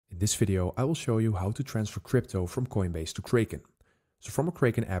this video, I will show you how to transfer crypto from Coinbase to Kraken. So from a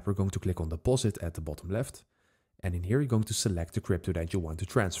Kraken app, we're going to click on deposit at the bottom left. And in here, you're going to select the crypto that you want to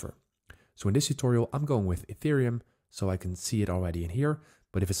transfer. So in this tutorial, I'm going with Ethereum, so I can see it already in here.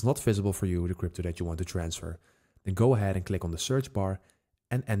 But if it's not visible for you, the crypto that you want to transfer, then go ahead and click on the search bar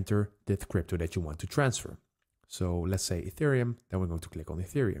and enter the crypto that you want to transfer. So let's say Ethereum, then we're going to click on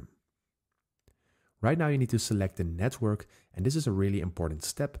Ethereum. Right now you need to select the network, and this is a really important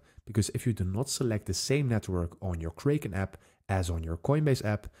step because if you do not select the same network on your Kraken app as on your Coinbase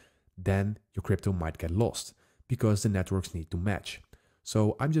app, then your crypto might get lost because the networks need to match.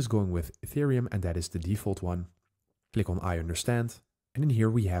 So I'm just going with Ethereum, and that is the default one. Click on I understand, and in here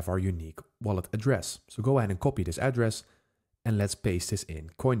we have our unique wallet address. So go ahead and copy this address and let's paste this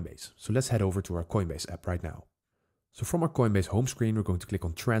in Coinbase. So let's head over to our Coinbase app right now. So from our Coinbase home screen, we're going to click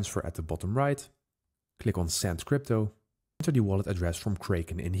on transfer at the bottom right. Click on Send Crypto, enter the wallet address from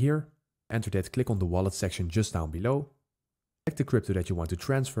Kraken in here, enter that, click on the wallet section just down below, select the crypto that you want to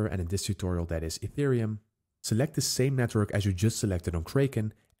transfer, and in this tutorial that is Ethereum. Select the same network as you just selected on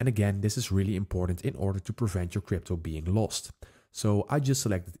Kraken, and again this is really important in order to prevent your crypto being lost. So I just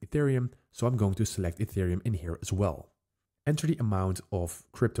selected Ethereum, so I'm going to select Ethereum in here as well. Enter the amount of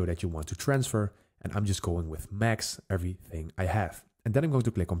crypto that you want to transfer, and I'm just going with max everything I have, and then I'm going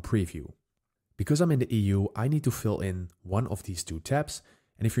to click on Preview. Because I'm in the EU, I need to fill in one of these two tabs,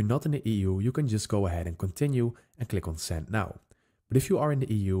 and if you're not in the EU, you can just go ahead and continue and click on Send Now. But if you are in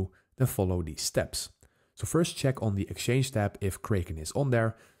the EU, then follow these steps. So first check on the Exchange tab if Kraken is on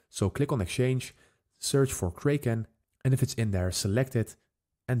there, so click on Exchange, search for Kraken, and if it's in there, select it,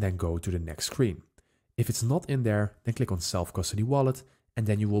 and then go to the next screen. If it's not in there, then click on Self-Custody Wallet, and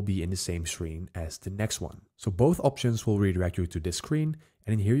then you will be in the same screen as the next one. So both options will redirect you to this screen,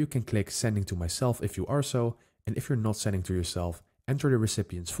 and in here you can click Sending to Myself if you are so, and if you're not sending to yourself, enter the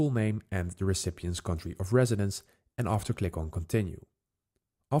recipient's full name and the recipient's country of residence, and after click on Continue.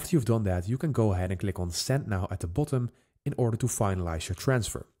 After you've done that, you can go ahead and click on Send Now at the bottom in order to finalize your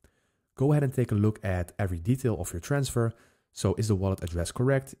transfer. Go ahead and take a look at every detail of your transfer. So is the wallet address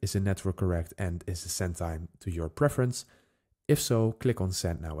correct? Is the network correct? And is the send time to your preference? If so, click on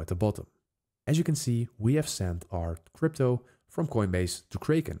Send Now at the bottom. As you can see, we have sent our crypto from Coinbase to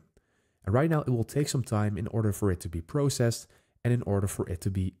Kraken. And right now it will take some time in order for it to be processed and in order for it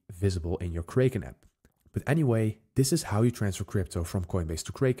to be visible in your Kraken app. But anyway, this is how you transfer crypto from Coinbase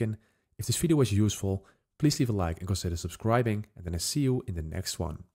to Kraken. If this video was useful, please leave a like and consider subscribing, and then I see you in the next one.